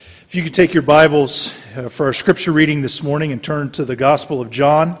If you could take your Bibles for our scripture reading this morning and turn to the Gospel of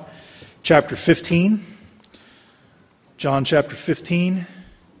John, chapter 15. John chapter 15,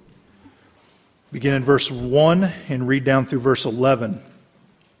 begin in verse 1 and read down through verse 11.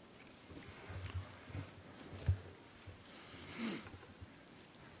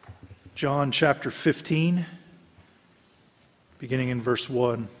 John chapter 15, beginning in verse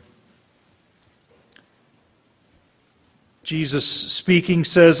 1. Jesus speaking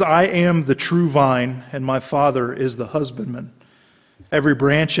says, "I am the true vine, and my Father is the husbandman. Every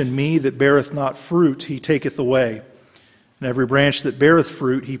branch in me that beareth not fruit, he taketh away. And every branch that beareth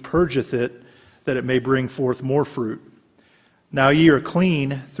fruit, he purgeth it, that it may bring forth more fruit. Now ye are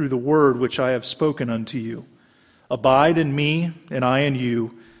clean through the word which I have spoken unto you. Abide in me, and I in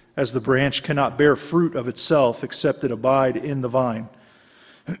you, as the branch cannot bear fruit of itself, except it abide in the vine.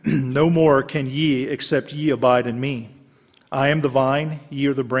 No more can ye, except ye abide in me. I am the vine, ye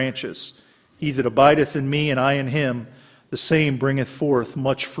are the branches. He that abideth in me, and I in him, the same bringeth forth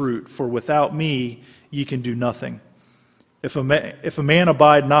much fruit, for without me ye can do nothing. If a man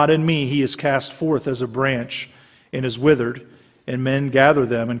abide not in me, he is cast forth as a branch, and is withered, and men gather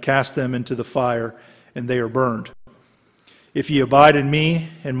them, and cast them into the fire, and they are burned. If ye abide in me,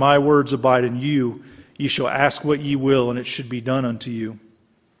 and my words abide in you, ye shall ask what ye will, and it should be done unto you.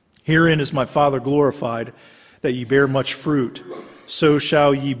 Herein is my Father glorified, that ye bear much fruit, so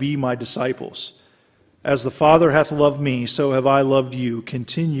shall ye be my disciples. As the Father hath loved me, so have I loved you.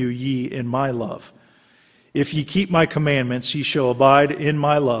 Continue ye in my love. If ye keep my commandments, ye shall abide in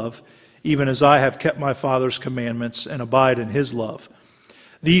my love, even as I have kept my Father's commandments, and abide in his love.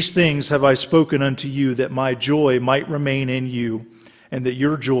 These things have I spoken unto you, that my joy might remain in you, and that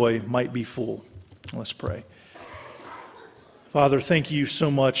your joy might be full." Let's pray. Father, thank you so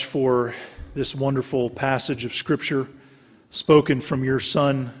much for this wonderful passage of Scripture spoken from your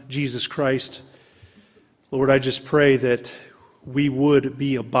Son, Jesus Christ. Lord, I just pray that we would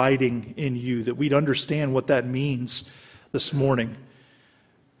be abiding in you, that we'd understand what that means this morning,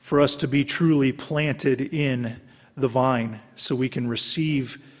 for us to be truly planted in the vine so we can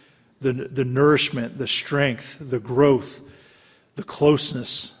receive the nourishment, the strength, the growth, the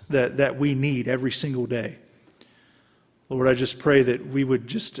closeness that we need every single day. Lord, I just pray that we would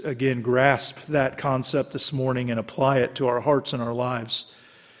just, again, grasp that concept this morning and apply it to our hearts and our lives.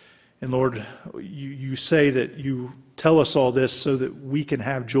 And Lord, you say that you tell us all this so that we can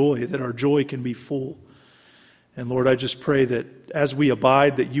have joy, that our joy can be full. And Lord, I just pray that as we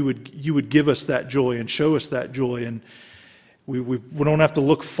abide, that you would give us that joy and show us that joy. And we don't have to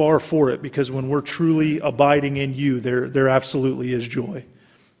look far for it, because when we're truly abiding in you, there absolutely is joy.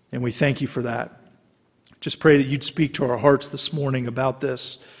 And we thank you for that. Just pray that you'd speak to our hearts this morning about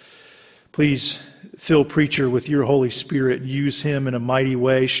this. Please fill preacher with your Holy Spirit. Use him in a mighty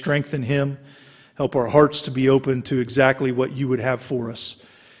way. Strengthen him. Help our hearts to be open to exactly what you would have for us.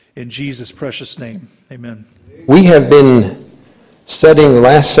 In Jesus' precious name, amen. We have been studying the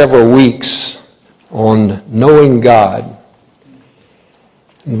last several weeks on knowing God.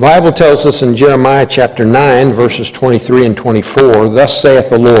 The Bible tells us in Jeremiah chapter 9, verses 23 and 24, "Thus saith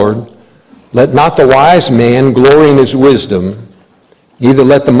the Lord, let not the wise man glory in his wisdom, neither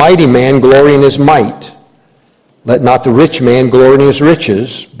let the mighty man glory in his might. Let not the rich man glory in his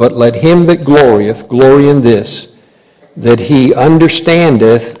riches, but let him that glorieth glory in this, that he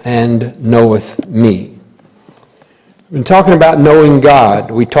understandeth and knoweth me." We've been talking about knowing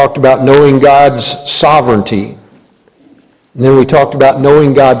God. We talked about knowing God's sovereignty. And then we talked about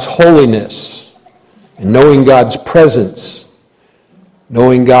knowing God's holiness and knowing God's presence,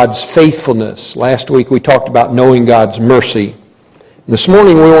 knowing God's faithfulness. Last week we talked about knowing God's mercy. This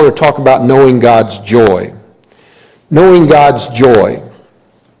morning we want to talk about knowing God's joy. Knowing God's joy.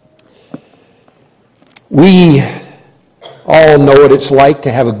 We all know what it's like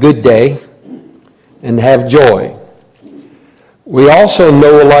to have a good day and have joy. We also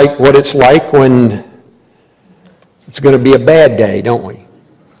know what it's like when it's going to be a bad day, don't we?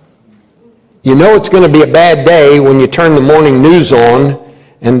 You know it's going to be a bad day when you turn the morning news on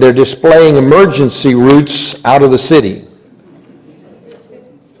and they're displaying emergency routes out of the city.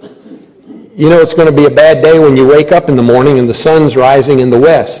 You know it's going to be a bad day when you wake up in the morning and the sun's rising in the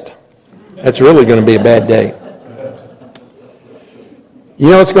west. That's really going to be a bad day.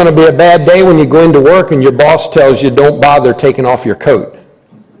 You know it's going to be a bad day when you go into work and your boss tells you don't bother taking off your coat.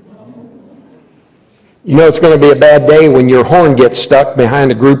 You know it's going to be a bad day when your horn gets stuck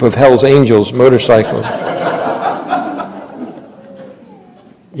behind a group of Hell's Angels motorcycles.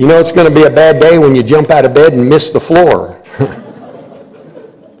 You know it's going to be a bad day when you jump out of bed and miss the floor.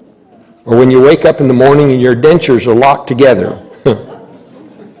 Or when you wake up in the morning and your dentures are locked together.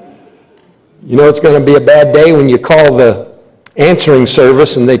 You know it's going to be a bad day when you call the answering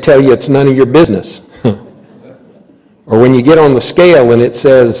service and they tell you it's none of your business. Or when you get on the scale and it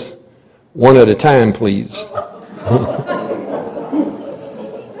says, 1 at a time, please.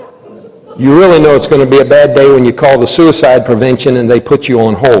 You really know it's going to be a bad day when you call the suicide prevention and they put you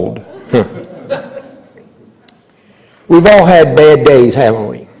on hold. We've all had bad days, haven't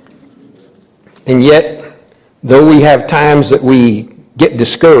we? And yet, though we have times that we get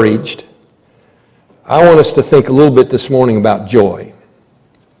discouraged, I want us to think a little bit this morning about joy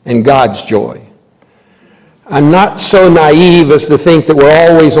and God's joy. I'm not so naive as to think that we're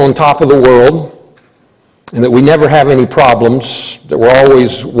always on top of the world and that we never have any problems, that we're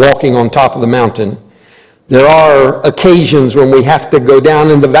always walking on top of the mountain. There are occasions when we have to go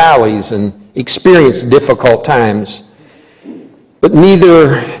down in the valleys and experience difficult times. But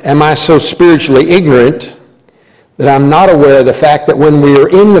neither am I so spiritually ignorant that I'm not aware of the fact that when we are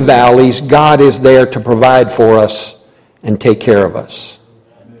in the valleys, God is there to provide for us and take care of us.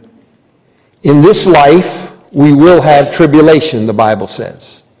 In this life, we will have tribulation, the Bible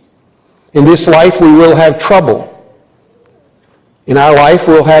says. In this life, we will have trouble. In our life,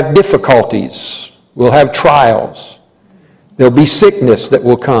 we'll have difficulties. We'll have trials. There'll be sickness that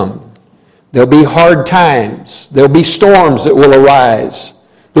will come. There'll be hard times. There'll be storms that will arise.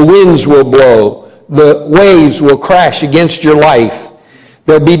 The winds will blow. The waves will crash against your life.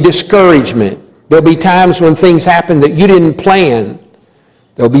 There'll be discouragement. There'll be times when things happen that you didn't plan.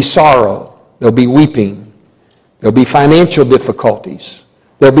 There'll be sorrow. There'll be weeping. There'll be financial difficulties.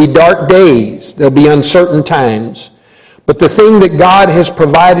 There'll be dark days. There'll be uncertain times. But the thing that God has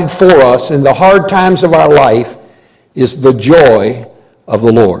provided for us in the hard times of our life is the joy of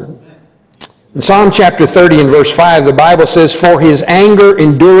the Lord. In Psalm chapter 30 and verse 5, the Bible says, "For his anger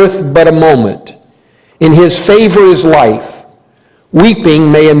endureth but a moment. In his favor is life.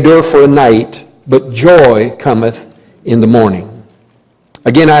 Weeping may endure for a night, but joy cometh in the morning."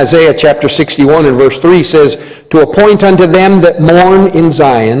 Again, Isaiah chapter 61 and verse 3 says, "To appoint unto them that mourn in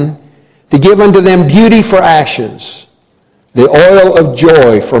Zion, to give unto them beauty for ashes, the oil of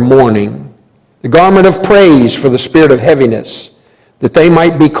joy for mourning, the garment of praise for the spirit of heaviness, that they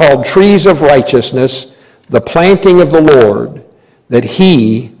might be called trees of righteousness, the planting of the Lord, that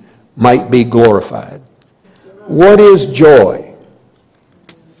he might be glorified." What is joy?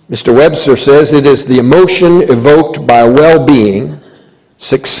 Mr. Webster says it is the emotion evoked by well-being,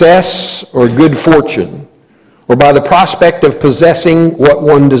 success, or good fortune, or by the prospect of possessing what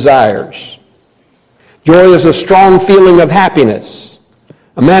one desires. Joy is a strong feeling of happiness,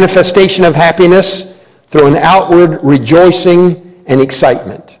 a manifestation of happiness through an outward rejoicing and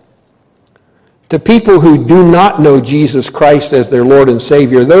excitement. To people who do not know Jesus Christ as their Lord and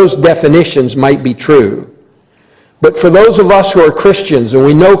Savior, those definitions might be true. But for those of us who are Christians and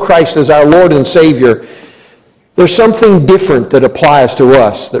we know Christ as our Lord and Savior, there's something different that applies to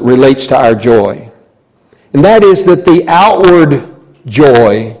us that relates to our joy. And that is that the outward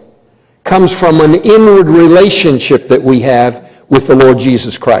joy comes from an inward relationship that we have with the Lord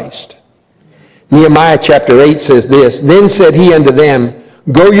Jesus Christ. Nehemiah chapter 8 says this, "Then said he unto them,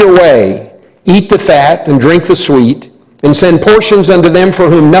 Go your way, eat the fat and drink the sweet, and send portions unto them for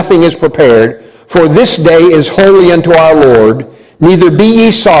whom nothing is prepared, for this day is holy unto our Lord. Neither be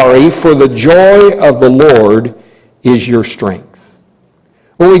ye sorry, for the joy of the Lord is your strength."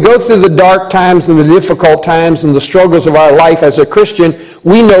 When we go through the dark times and the difficult times and the struggles of our life as a Christian,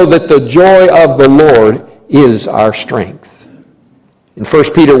 we know that the joy of the Lord is our strength. In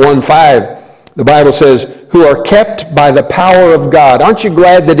 1 Peter 1:5, the Bible says, "Who are kept by the power of God." Aren't you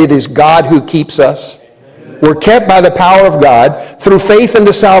glad that it is God who keeps us? We're kept by the power of God through faith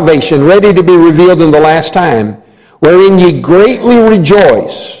unto salvation, ready to be revealed in the last time, wherein ye greatly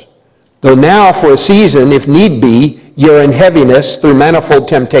rejoice, though now for a season, if need be, ye are in heaviness through manifold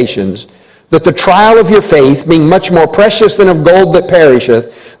temptations, that the trial of your faith, being much more precious than of gold that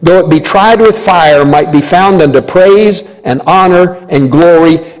perisheth, though it be tried with fire, might be found unto praise and honor and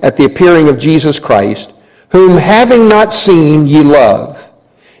glory at the appearing of Jesus Christ, whom having not seen ye love,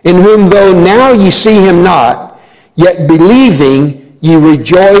 in whom though now ye see him not, yet believing ye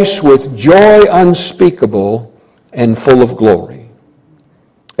rejoice with joy unspeakable and full of glory.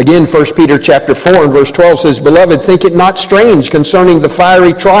 Again, 1 Peter chapter 4 and verse 12 says, "Beloved, think it not strange concerning the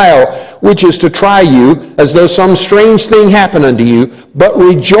fiery trial which is to try you, as though some strange thing happen unto you, but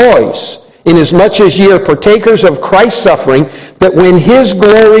rejoice, inasmuch as ye are partakers of Christ's suffering, that when his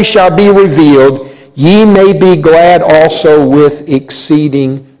glory shall be revealed, ye may be glad also with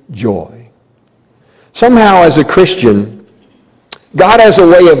exceeding joy." Somehow, as a Christian, God has a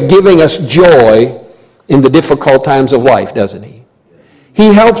way of giving us joy in the difficult times of life, doesn't he?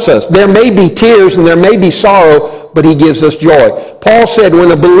 He helps us. There may be tears and there may be sorrow, but he gives us joy. Paul said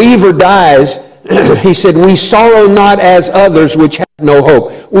when a believer dies, he said, we sorrow not as others which have no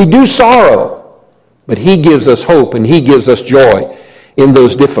hope. We do sorrow, but he gives us hope and he gives us joy in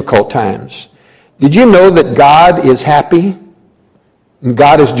those difficult times. Did you know that God is happy and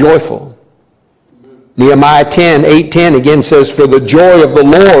God is joyful? Nehemiah 8:10 again says, for the joy of the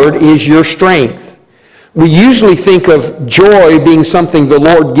Lord is your strength. We usually think of joy being something the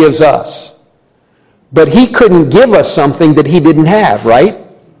Lord gives us. But he couldn't give us something that he didn't have, right?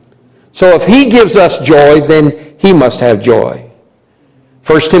 So if he gives us joy, then he must have joy.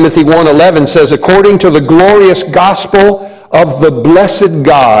 1 Timothy 1:11 says, according to the glorious gospel of the blessed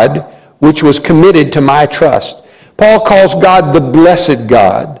God, which was committed to my trust. Paul calls God the blessed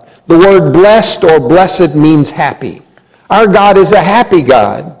God. The word blessed or blessed means happy. Our God is a happy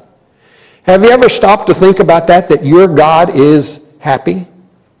God. Have you ever stopped to think about that your God is happy?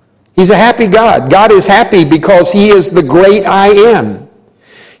 He's a happy God. God is happy because he is the great I am.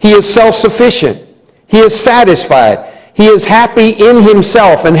 He is self-sufficient. He is satisfied. He is happy in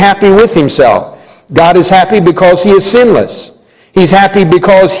himself and happy with himself. God is happy because he is sinless. He's happy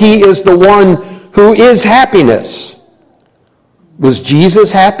because he is the one who is happiness. Was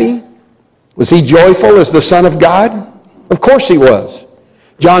Jesus happy? Was he joyful as the Son of God? Of course he was.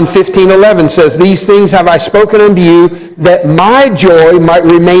 John 15:11 says, these things have I spoken unto you, that my joy might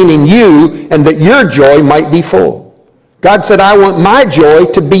remain in you, and that your joy might be full. God said, I want my joy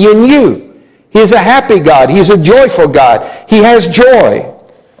to be in you. He is a happy God. He's a joyful God. He has joy.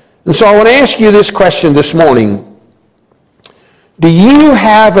 And so I want to ask you this question this morning. Do you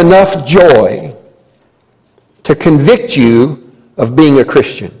have enough joy to convict you of being a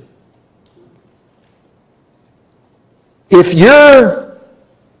Christian? If your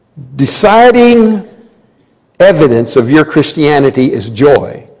deciding evidence of your Christianity is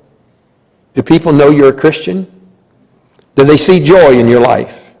joy, do people know you're a Christian? Do they see joy in your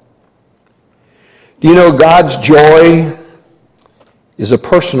life? Do you know God's joy is a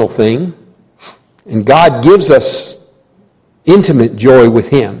personal thing, and God gives us intimate joy with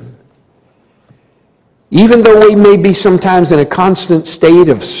him. Even though we may be sometimes in a constant state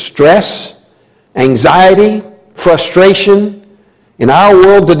of stress, anxiety, frustration, in our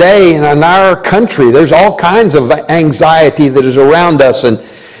world today and in our country, there's all kinds of anxiety that is around us and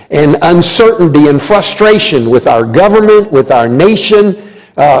uncertainty and frustration with our government, with our nation,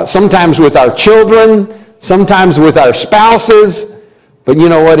 sometimes with our children, sometimes with our spouses. But you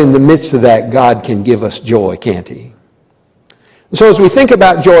know what? In the midst of that, God can give us joy, can't he? So as we think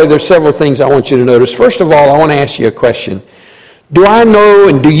about joy, there's several things I want you to notice. First of all, I want to ask you a question. Do I know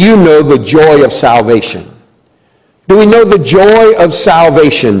and do you know the joy of salvation? Do we know the joy of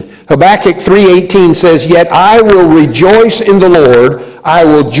salvation? Habakkuk 3:18 says, yet I will rejoice in the Lord. I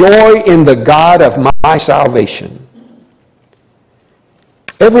will joy in the God of my salvation.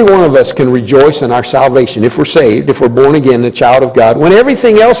 Every one of us can rejoice in our salvation if we're saved, if we're born again, a child of God. When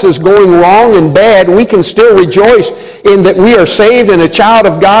everything else is going wrong and bad, we can still rejoice in that we are saved and a child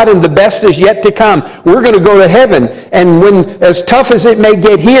of God and the best is yet to come. We're going to go to heaven. And when, as tough as it may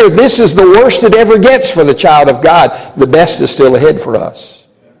get here, this is the worst it ever gets for the child of God. The best is still ahead for us.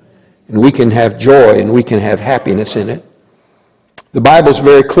 And we can have joy and we can have happiness in it. The Bible's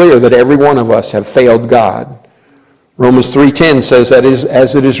very clear that every one of us have failed God. Romans 3:10 says that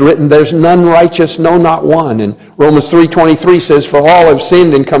as it is written, there's none righteous, no, not one. And Romans 3:23 says, for all have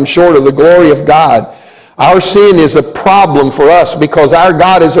sinned and come short of the glory of God. Our sin is a problem for us because our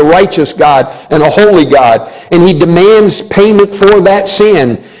God is a righteous God and a holy God. And he demands payment for that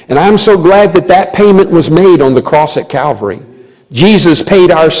sin. And I'm so glad that that payment was made on the cross at Calvary. Jesus paid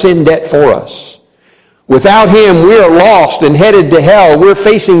our sin debt for us. Without him, we are lost and headed to hell. We're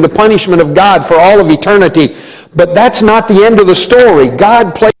facing the punishment of God for all of eternity. But that's not the end of the story.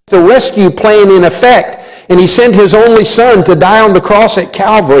 God placed the rescue plan in effect, and he sent his only son to die on the cross at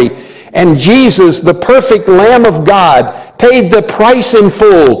Calvary. And Jesus, the perfect Lamb of God, paid the price in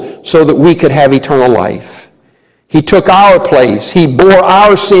full so that we could have eternal life. He took our place. He bore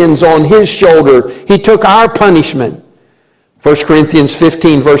our sins on his shoulder. He took our punishment. 1 Corinthians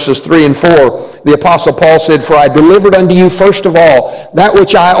 15, verses 3 and 4, the Apostle Paul said, for I delivered unto you first of all that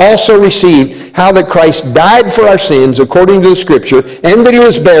which I also received, how that Christ died for our sins according to the Scripture, and that he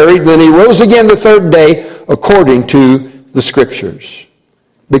was buried, then he rose again the third day according to the Scriptures.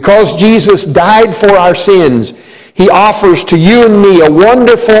 Because Jesus died for our sins, he offers to you and me a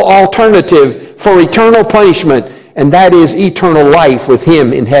wonderful alternative for eternal punishment, and that is eternal life with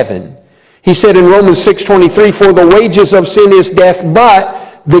him in heaven. He said in Romans 6:23, for the wages of sin is death,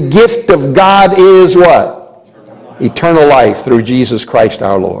 but the gift of God is what? eternal life through Jesus Christ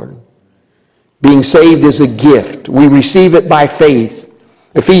our Lord. Being saved is a gift. We receive it by faith.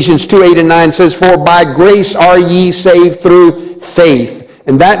 Ephesians 2:8-9 says, "For by grace are ye saved through faith,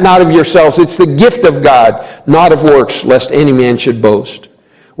 and that not of yourselves." It's the gift of God, not of works, lest any man should boast.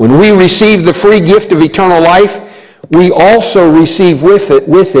 When we receive the free gift of eternal life, we also receive with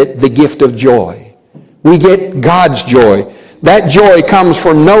it the gift of joy. We get God's joy. That joy comes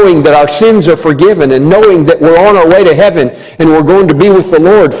from knowing that our sins are forgiven and knowing that we're on our way to heaven and we're going to be with the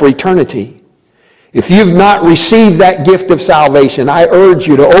Lord for eternity. If you've not received that gift of salvation, I urge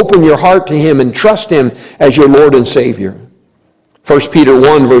you to open your heart to Him and trust Him as your Lord and Savior. 1 Peter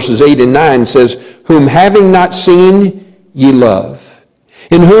 1 verses 8 and 9 says, "Whom having not seen ye love,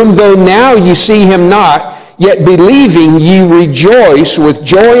 in whom though now ye see Him not, yet believing ye rejoice with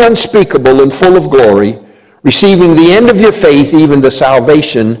joy unspeakable and full of glory, receiving the end of your faith, even the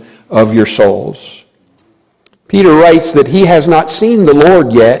salvation of your souls." Peter writes that he has not seen the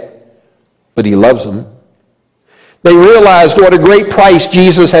Lord yet, but he loves him. They realized what a great price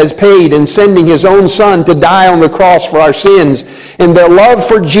Jesus has paid in sending His own Son to die on the cross for our sins. And their love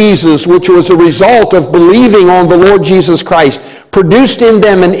for Jesus, which was a result of believing on the Lord Jesus Christ, produced in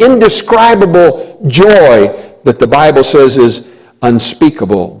them an indescribable joy that the Bible says is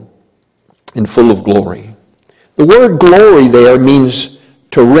unspeakable and full of glory. The word glory there means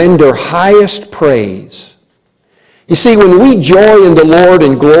to render highest praise. You see, when we joy in the Lord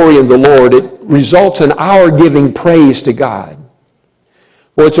and glory in the Lord, it results in our giving praise to God.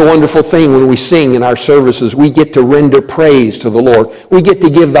 Well, it's a wonderful thing when we sing in our services. We get to render praise to the Lord. We get to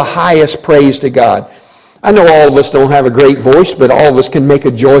give the highest praise to God. I know all of us don't have a great voice, but all of us can make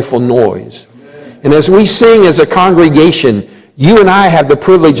a joyful noise. And as we sing as a congregation, you and I have the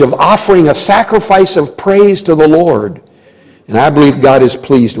privilege of offering a sacrifice of praise to the Lord. And I believe God is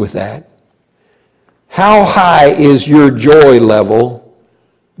pleased with that. How high is your joy level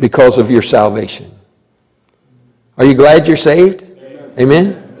because of your salvation? Are you glad you're saved?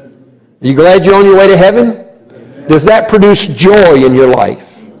 Amen? Are you glad you're on your way to heaven? Does that produce joy in your life?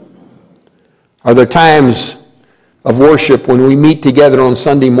 Are there times of worship when we meet together on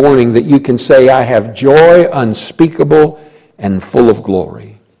Sunday morning that you can say, "I have joy unspeakable and full of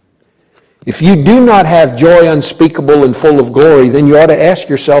glory"? If you do not have joy unspeakable and full of glory, then you ought to ask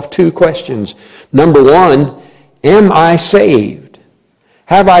yourself two questions. Number one, am I saved?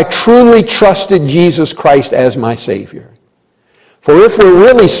 Have I truly trusted Jesus Christ as my Savior? For if we're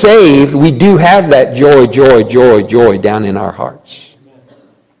really saved, we do have that joy, joy, joy, joy down in our hearts.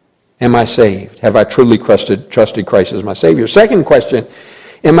 Am I saved? Have I truly trusted Christ as my Savior? Second question,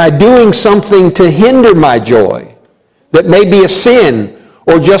 am I doing something to hinder my joy that may be a sin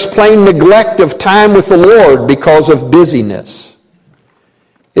or just plain neglect of time with the Lord because of busyness?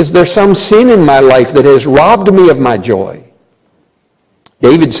 Is there some sin in my life that has robbed me of my joy?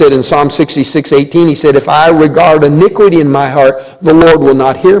 David said in Psalm 66:18, he said, "If I regard iniquity in my heart, the Lord will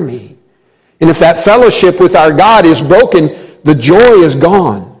not hear me." And if that fellowship with our God is broken, the joy is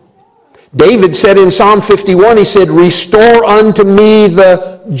gone. David said in Psalm 51, he said, "Restore unto me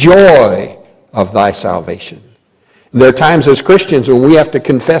the joy of thy salvation." There are times as Christians when we have to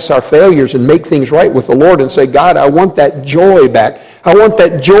confess our failures and make things right with the Lord and say, "God, I want that joy back. I want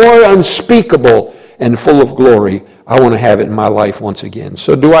that joy unspeakable and full of glory. I want to have it in my life once again."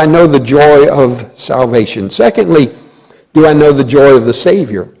 So do I know the joy of salvation? Secondly, do I know the joy of the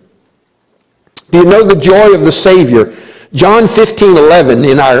Savior? Do you know the joy of the Savior? John 15:11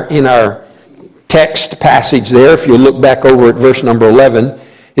 in our text passage there, if you look back over at verse number 11,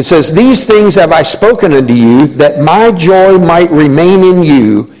 it says, "These things have I spoken unto you, that my joy might remain in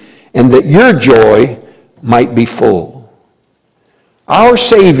you, and that your joy might be full." Our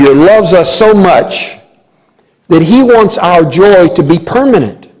Savior loves us so much that He wants our joy to be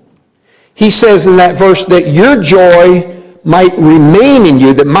permanent. He says in that verse that your joy might remain in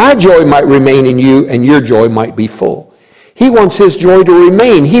you, that my joy might remain in you, and your joy might be full. He wants His joy to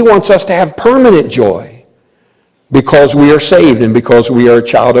remain. He wants us to have permanent joy because we are saved and because we are a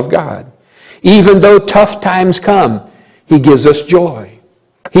child of God. Even though tough times come, He gives us joy.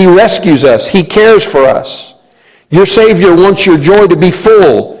 He rescues us. He cares for us. Your Savior wants your joy to be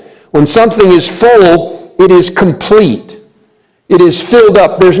full. When something is full, it is complete. It is filled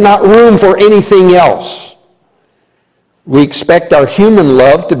up. There's not room for anything else. We expect our human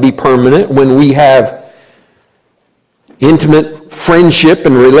love to be permanent when we have intimate friendship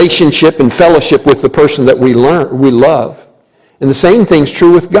and relationship and fellowship with the person that we love. And the same thing's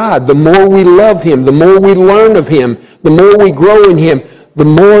true with God. The more we love Him, the more we learn of Him, the more we grow in Him, the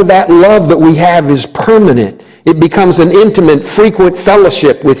more that love that we have is permanent. It becomes an intimate, frequent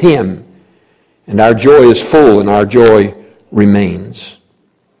fellowship with Him. and our joy is full, and our joy remains.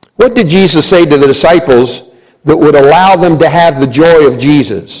 What did Jesus say to the disciples that would allow them to have the joy of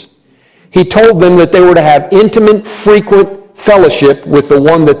Jesus? He told them that they were to have intimate, frequent fellowship with the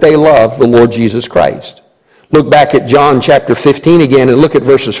one that they love, the Lord Jesus Christ. Look back at John chapter 15 again and look at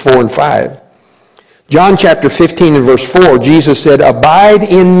verses 4 and 5. John chapter 15 and verse 4, Jesus said, "Abide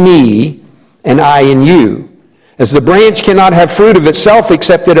in me, and I in you. As the branch cannot have fruit of itself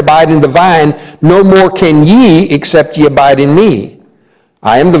except it abide in the vine, no more can ye except ye abide in me.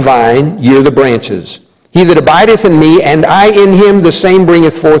 I am the vine, ye are the branches. He that abideth in me, and I in him, the same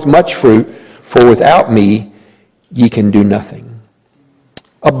bringeth forth much fruit, for without me ye can do nothing."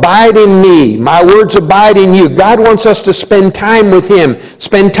 Abide in me. My words abide in you. God wants us to spend time with him.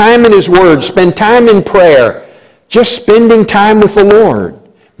 Spend time in his word. Spend time in prayer. Just spending time with the Lord.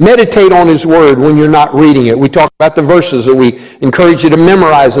 Meditate on his word when you're not reading it. We talk about the verses that we encourage you to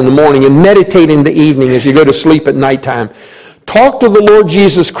memorize in the morning and meditate in the evening as you go to sleep at nighttime. Talk to the Lord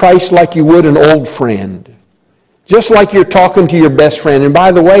Jesus Christ like you would an old friend. Just like you're talking to your best friend. And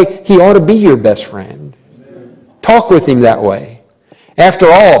by the way, he ought to be your best friend. Talk with him that way.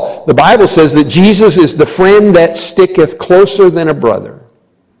 After all, the Bible says that Jesus is the friend that sticketh closer than a brother.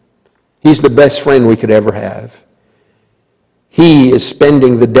 He's the best friend we could ever have. He is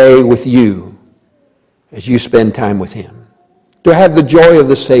spending the day with you as you spend time with him. Do I have the joy of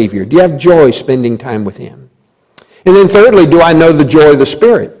the Savior? Do you have joy spending time with him? And then thirdly, do I know the joy of the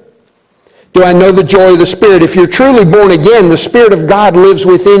Spirit? Do I know the joy of the Spirit? If you're truly born again, the Spirit of God lives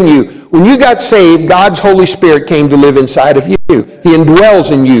within you. When you got saved, God's Holy Spirit came to live inside of you. He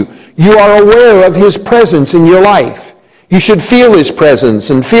indwells in you. You are aware of his presence in your life. You should feel his presence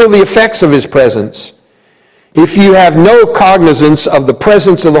and feel the effects of his presence. If you have no cognizance of the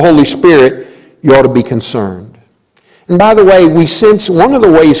presence of the Holy Spirit, you ought to be concerned. And by the way, one of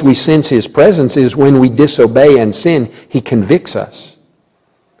the ways we sense his presence is when we disobey and sin, he convicts us.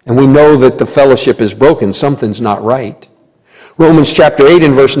 And we know that the fellowship is broken. Something's not right. Romans chapter 8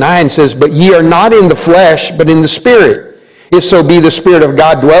 and verse 9 says, "But ye are not in the flesh, but in the Spirit, if so be the Spirit of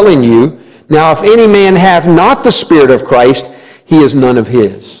God dwell in you. Now if any man have not the Spirit of Christ, he is none of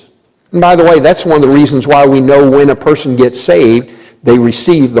his." And by the way, that's one of the reasons why we know when a person gets saved, they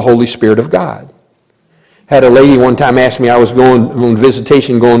receive the Holy Spirit of God. Had a lady one time ask me, I was going on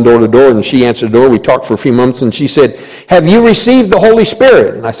visitation, going door to door, and she answered the door. We talked for a few months, and she said, "Have you received the Holy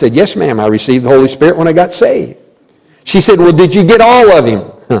Spirit?" And I said, "Yes, ma'am, I received the Holy Spirit when I got saved." She said, "Well, did you get all of him?"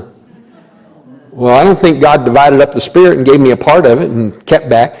 Well, I don't think God divided up the Spirit and gave me a part of it and kept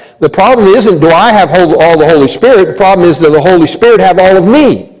back. The problem isn't, do I have all the Holy Spirit? The problem is, does the Holy Spirit have all of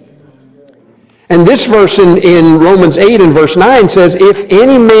me? And this verse in Romans 8 and verse 9 says, "If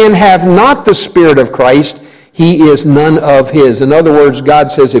any man have not the Spirit of Christ, he is none of his." In other words,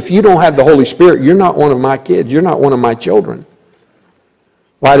 God says, if you don't have the Holy Spirit, you're not one of my kids. You're not one of my children.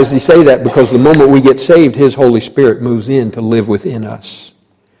 Why does he say that? Because the moment we get saved, his Holy Spirit moves in to live within us.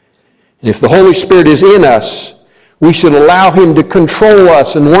 And if the Holy Spirit is in us, we should allow him to control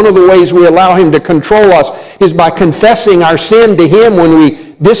us. And one of the ways we allow him to control us is by confessing our sin to him when we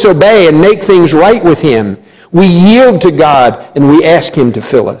disobey and make things right with him. We yield to God and we ask him to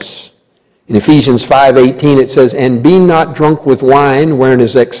fill us. In Ephesians 5:18 it says, "And be not drunk with wine, wherein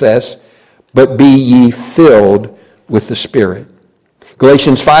is excess, but be ye filled with the Spirit."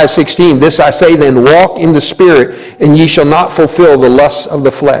 Galatians 5:16, "This I say then, walk in the Spirit, and ye shall not fulfill the lusts of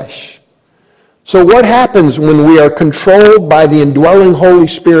the flesh." So what happens when we are controlled by the indwelling Holy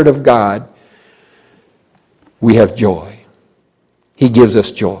Spirit of God? We have joy. He gives us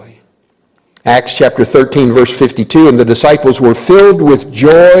joy. Acts chapter 13, verse 52, "And the disciples were filled with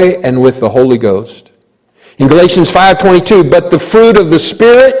joy and with the Holy Ghost." In Galatians 5:22, "But the fruit of the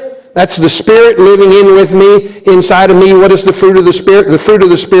Spirit," that's the Spirit living in with me, inside of me. What is the fruit of the Spirit? The fruit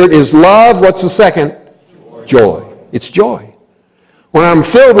of the Spirit is love. What's the second? Joy. It's joy. When I'm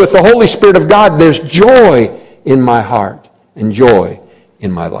filled with the Holy Spirit of God, there's joy in my heart and joy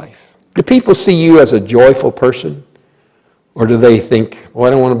in my life. Do people see you as a joyful person? Or do they think, well,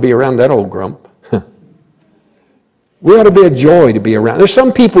 I don't want to be around that old grump? We ought to be a joy to be around. There's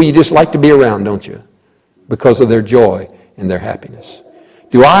some people you just like to be around, don't you? Because of their joy and their happiness.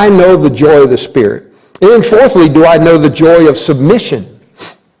 Do I know the joy of the Spirit? And then fourthly, do I know the joy of submission?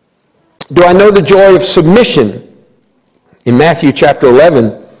 Do I know the joy of submission? In Matthew chapter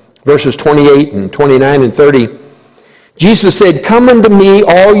 11, verses 28 and 29 and 30, Jesus said, "Come unto me,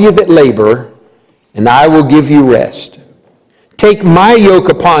 all you that labor, and I will give you rest. Take my yoke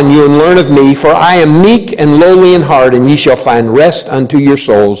upon you and learn of me, for I am meek and lowly in heart, and ye shall find rest unto your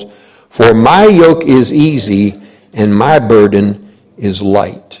souls. For my yoke is easy, and my burden is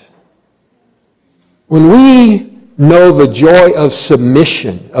light." When we know the joy of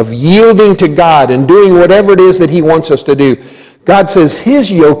submission, of yielding to God and doing whatever it is that He wants us to do, God says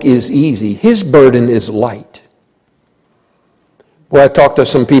His yoke is easy, His burden is light. Well, I talked to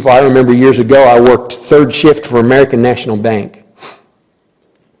some people. I remember years ago I worked third shift for American National Bank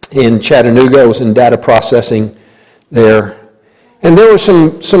in Chattanooga. I was in data processing there. And there were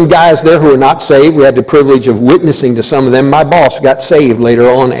some guys there who were not saved. We had the privilege of witnessing to some of them. My boss got saved later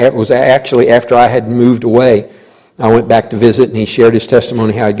on. It was actually after I had moved away. I went back to visit, and he shared his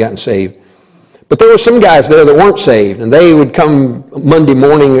testimony how he'd gotten saved. But there were some guys there that weren't saved, and they would come Monday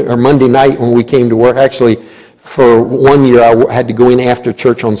morning or Monday night when we came to work. Actually, for 1 year, I had to go in after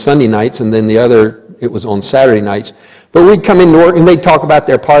church on Sunday nights, and then the other, it was on Saturday nights. But we'd come into work, and they'd talk about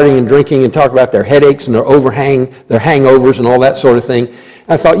their partying and drinking and talk about their headaches and their hangovers and all that sort of thing. And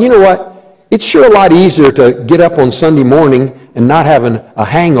I thought, you know what? It's sure a lot easier to get up on Sunday morning and not have a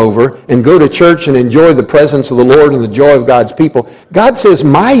hangover and go to church and enjoy the presence of the Lord and the joy of God's people. God says,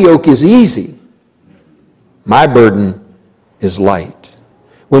 my yoke is easy. My burden is light.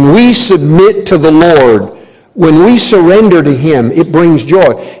 When we submit to the Lord, when we surrender to Him, it brings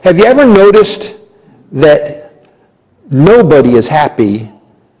joy. Have you ever noticed that nobody is happy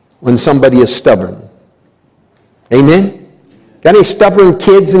when somebody is stubborn? Amen? Got any stubborn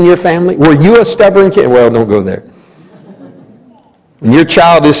kids in your family? Were you a stubborn kid? Well, don't go there. When your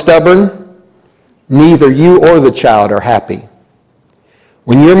child is stubborn, neither you or the child are happy.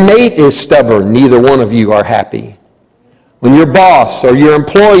 When your mate is stubborn, neither one of you are happy. When your boss or your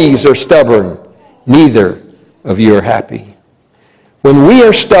employees are stubborn, neither of you are happy. When we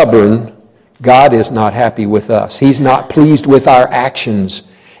are stubborn, God is not happy with us. He's not pleased with our actions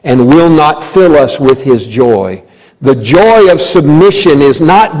and will not fill us with His joy. The joy of submission is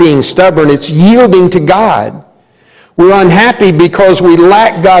not being stubborn, it's yielding to God. We're unhappy because we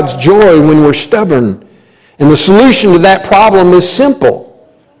lack God's joy when we're stubborn. And the solution to that problem is simple.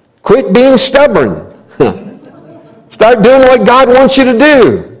 Quit being stubborn. Start doing what God wants you to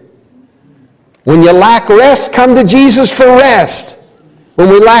do. When you lack rest, come to Jesus for rest. When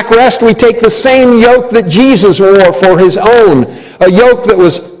we lack rest, we take the same yoke that Jesus wore for His own. A yoke that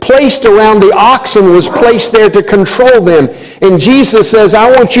was placed around the oxen was placed there to control them. And Jesus says, I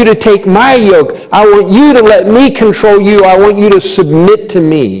want you to take my yoke. I want you to let me control you. I want you to submit to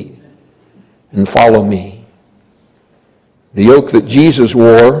me and follow me. The yoke that Jesus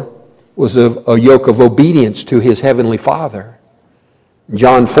wore was a yoke of obedience to His heavenly Father. In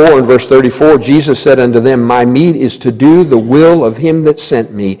John 4 and verse 34, Jesus said unto them, my meat is to do the will of Him that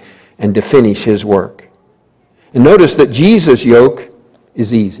sent me and to finish His work. And notice that Jesus' yoke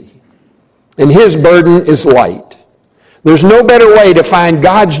is easy, and His burden is light. There's no better way to find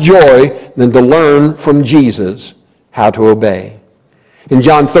God's joy than to learn from Jesus how to obey. In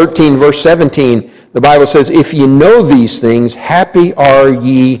John 13, verse 17, the Bible says, if ye know these things, happy are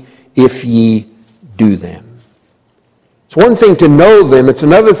ye if ye do them. It's one thing to know them, it's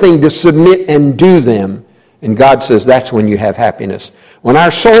another thing to submit and do them. And God says that's when you have happiness. When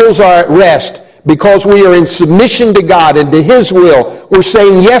our souls are at rest, because we are in submission to God and to His will, we're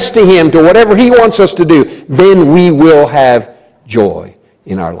saying yes to Him, to whatever He wants us to do, then we will have joy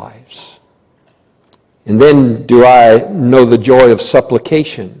in our lives. And then do I know the joy of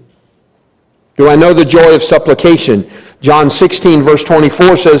supplication? Do I know the joy of supplication? John 16, verse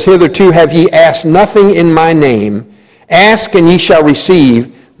 24 says, hitherto have ye asked nothing in my name. Ask and ye shall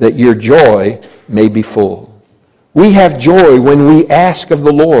receive, that your joy may be full. We have joy when we ask of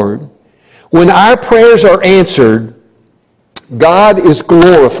the Lord. When our prayers are answered, God is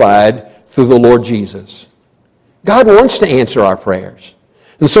glorified through the Lord Jesus. God wants to answer our prayers.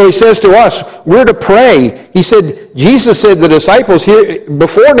 And so He says to us, we're to pray. He said, Jesus said to the disciples, here,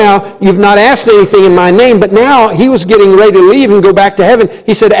 before now, you've not asked anything in my name, but now He was getting ready to leave and go back to heaven.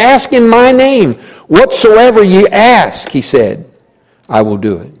 He said, ask in my name. Whatsoever ye ask, He said, I will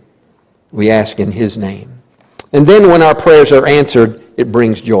do it. We ask in His name. And then when our prayers are answered, it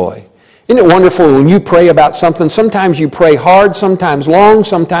brings joy. Isn't it wonderful when you pray about something? Sometimes you pray hard, sometimes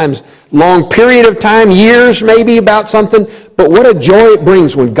long period of time, years maybe about something. But what a joy it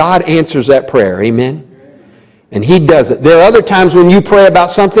brings when God answers that prayer. Amen? And He does it. There are other times when you pray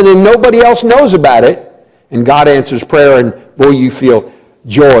about something and nobody else knows about it. And God answers prayer and boy, you feel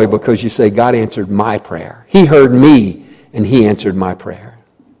joy because you say, God answered my prayer. He heard me and He answered my prayer.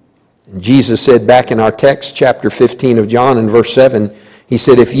 And Jesus said back in our text, chapter 15 of John and verse 7, He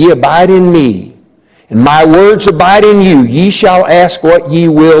said, if ye abide in me, and my words abide in you, ye shall ask what ye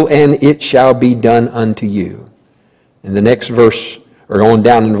will, and it shall be done unto you. In the next verse, or on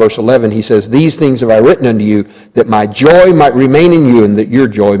down in verse 11, He says, these things have I written unto you, that my joy might remain in you, and that your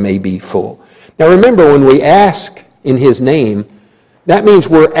joy may be full. Now remember, when we ask in His name, that means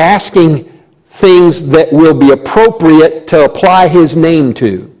we're asking things that will be appropriate to apply His name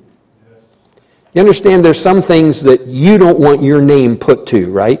to. You understand there's some things that you don't want your name put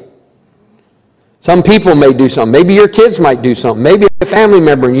to, right? Some people may do something. Maybe your kids might do something. Maybe a family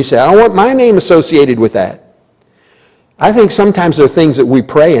member, and you say, I don't want my name associated with that. I think sometimes there are things that we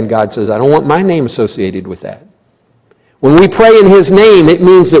pray and God says, I don't want my name associated with that. When we pray in His name, it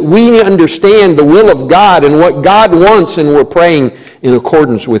means that we understand the will of God and what God wants, and we're praying in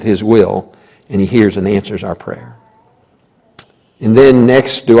accordance with His will, and He hears and answers our prayer. And then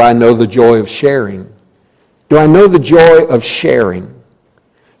next, do I know the joy of sharing? Do I know the joy of sharing?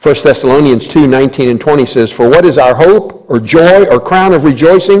 1 Thessalonians 2:19 and 20 says, For what is our hope or joy or crown of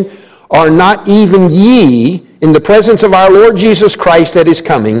rejoicing? Are not even ye in the presence of our Lord Jesus Christ at His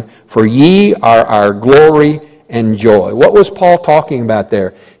coming? For ye are our glory and joy. What was Paul talking about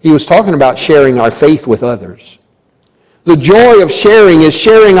there? He was talking about sharing our faith with others. The joy of sharing is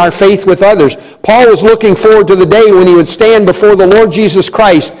sharing our faith with others. Paul was looking forward to the day when he would stand before the Lord Jesus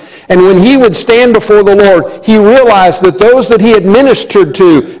Christ. And when he would stand before the Lord, he realized that those that he had ministered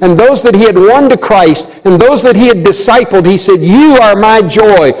to, and those that he had won to Christ, and those that he had discipled, he said, You are my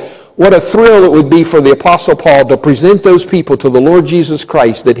joy. What a thrill it would be for the Apostle Paul to present those people to the Lord Jesus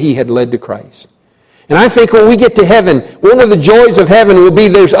Christ that he had led to Christ. And I think when we get to heaven, one of the joys of heaven will be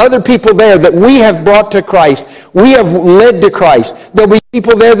there's other people there that we have brought to Christ. We have led to Christ. There'll be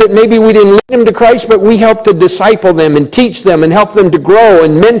people there that maybe we didn't lead them to Christ, but we helped to disciple them and teach them and help them to grow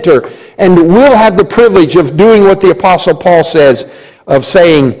and mentor. And we'll have the privilege of doing what the Apostle Paul says, of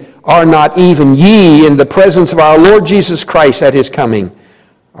saying, Are not even ye in the presence of our Lord Jesus Christ at His coming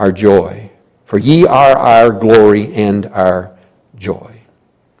our joy? For ye are our glory and our joy.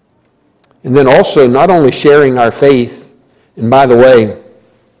 And then also, not only sharing our faith, and by the way,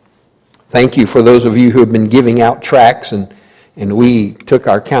 thank you for those of you who have been giving out tracts, and we took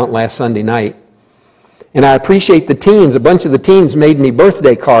our count last Sunday night. And I appreciate the teens. A bunch of the teens made me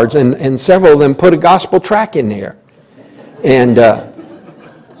birthday cards, and several of them put a gospel tract in there. And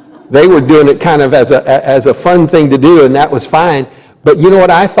they were doing it kind of as a fun thing to do, and that was fine. But you know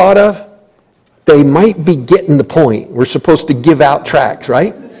what I thought of? They might be getting the point. We're supposed to give out tracts,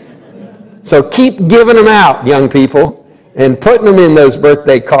 right? So keep giving them out, young people, and putting them in those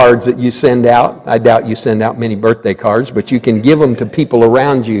birthday cards that you send out. I doubt you send out many birthday cards, but you can give them to people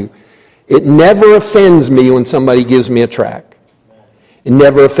around you. It never offends me when somebody gives me a tract. It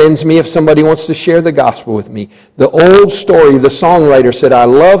never offends me if somebody wants to share the gospel with me. The old story, the songwriter said, I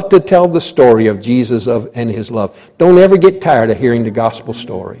love to tell the story of Jesus and His love. Don't ever get tired of hearing the gospel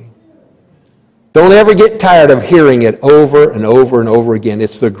story. Don't ever get tired of hearing it over and over and over again.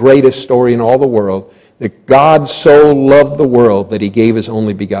 It's the greatest story in all the world, that God so loved the world that He gave His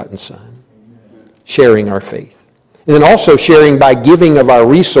only begotten Son. Sharing our faith. And then also sharing by giving of our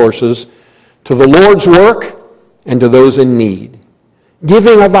resources to the Lord's work and to those in need.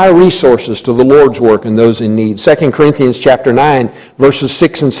 Giving of our resources to the Lord's work and those in need. 2 Corinthians chapter 9, verses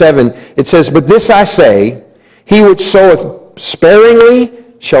 6 and 7, it says, But this I say, He which soweth sparingly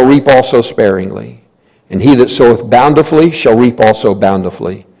shall reap also sparingly, and he that soweth bountifully shall reap also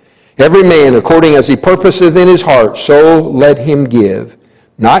bountifully. Every man according as he purposeth in his heart, so let him give,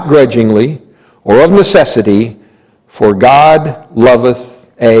 not grudgingly or of necessity, for God loveth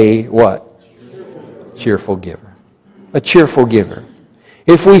a what? Cheerful giver. A cheerful giver.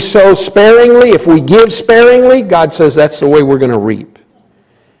 If we sow sparingly, if we give sparingly, God says that's the way we're going to reap.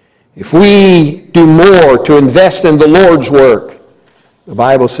 If we do more to invest in the Lord's work, the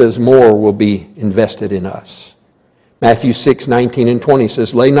Bible says more will be invested in us. Matthew 6:19 and 20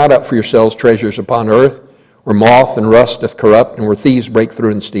 says, Lay not up for yourselves treasures upon earth, where moth and rust doth corrupt, and where thieves break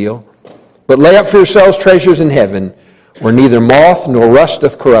through and steal. But lay up for yourselves treasures in heaven, where neither moth nor rust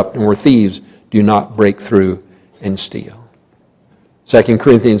doth corrupt, and where thieves do not break through and steal. 2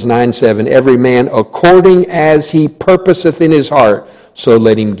 Corinthians 9:7, Every man according as he purposeth in his heart, so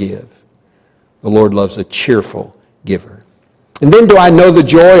let him give. The Lord loves a cheerful giver. And then do I know the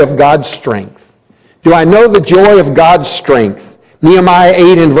joy of God's strength? Do I know the joy of God's strength? Nehemiah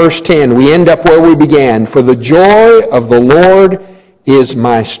 8 and verse 10, we end up where we began. For the joy of the Lord is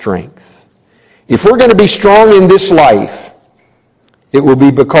my strength. If we're going to be strong in this life, it will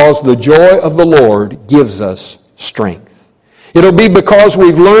be because the joy of the Lord gives us strength. It'll be because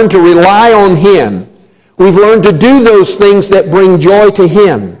we've learned to rely on Him. We've learned to do those things that bring joy to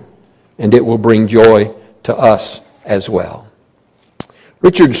Him. And it will bring joy to us as well.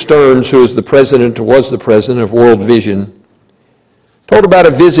 Richard Stearns, who was the president of World Vision, told about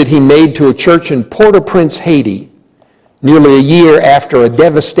a visit he made to a church in Port-au-Prince, Haiti, nearly a year after a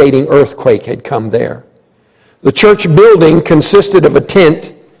devastating earthquake had come there. The church building consisted of a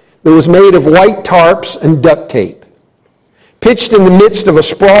tent that was made of white tarps and duct tape, pitched in the midst of a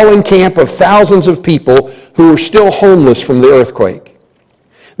sprawling camp of thousands of people who were still homeless from the earthquake.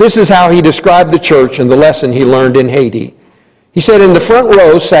 This is how he described the church and the lesson he learned in Haiti. He said, in the front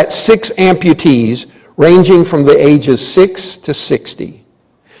row sat 6 amputees ranging from the ages 6 to 60.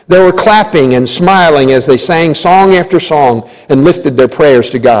 They were clapping and smiling as they sang song after song and lifted their prayers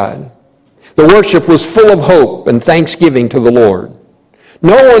to God. The worship was full of hope and thanksgiving to the Lord.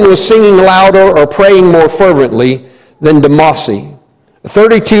 No one was singing louder or praying more fervently than Demasi, a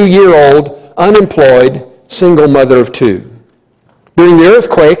 32-year-old, unemployed, single mother of 2. During the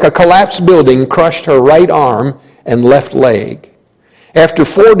earthquake, a collapsed building crushed her right arm and left leg. After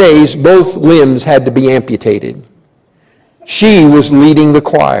 4 days, both limbs had to be amputated. She was leading the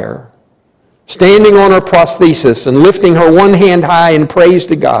choir, standing on her prosthesis and lifting her one hand high in praise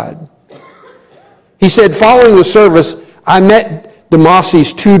to God. He said, following the service, I met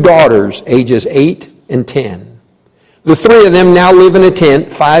Demasi's 2 daughters, ages 8 and 10. The 3 of them now live in a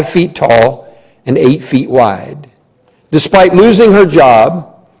tent 5 feet tall and 8 feet wide. Despite losing her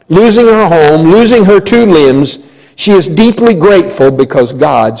job, losing her home, losing her 2 limbs, she is deeply grateful because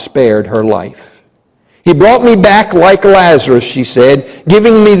God spared her life. He brought me back like Lazarus, she said,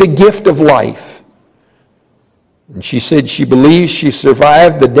 giving me the gift of life. And she said she believes she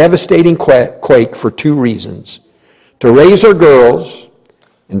survived the devastating quake for 2 reasons: to raise her girls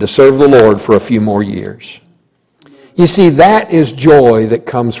and to serve the Lord for a few more years. You see, that is joy that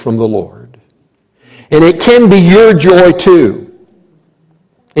comes from the Lord. And it can be your joy too.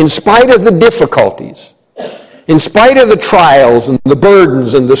 In spite of the difficulties, in spite of the trials and the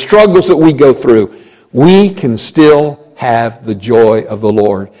burdens and the struggles that we go through, we can still have the joy of the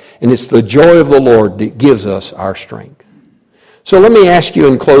Lord. And it's the joy of the Lord that gives us our strength. So let me ask you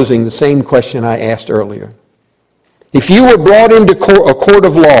in closing the same question I asked earlier. If you were brought into a court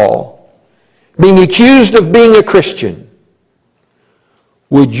of law, being accused of being a Christian,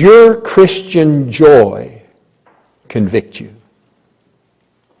 would your Christian joy convict you?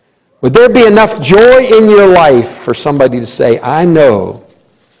 Would there be enough joy in your life for somebody to say, I know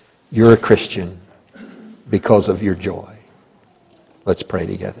you're a Christian because of your joy? Let's pray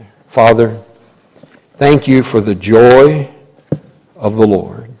together. Father, thank you for the joy of the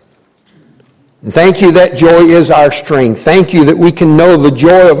Lord. And thank you that joy is our strength. Thank you that we can know the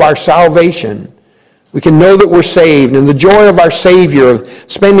joy of our salvation. We can know that we're saved, and the joy of our Savior, of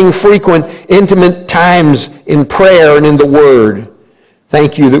spending frequent, intimate times in prayer and in the Word.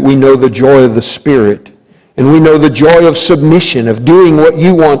 Thank you that we know the joy of the Spirit, and we know the joy of submission, of doing what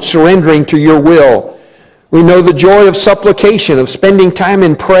you want, surrendering to your will. We know the joy of supplication, of spending time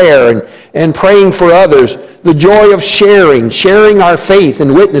in prayer and praying for others. The joy of sharing our faith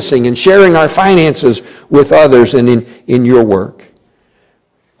and witnessing and sharing our finances with others and in your work.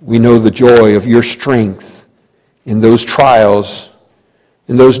 We know the joy of your strength in those trials,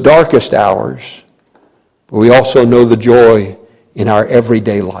 in those darkest hours. But we also know the joy in our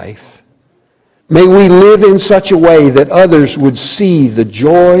everyday life. May we live in such a way that others would see the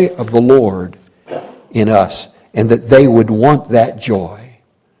joy of the Lord in us, and that they would want that joy.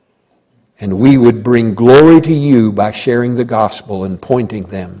 And we would bring glory to you by sharing the gospel and pointing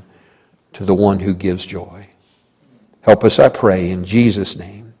them to the one who gives joy. Help us, I pray, in Jesus'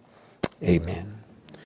 name. Amen.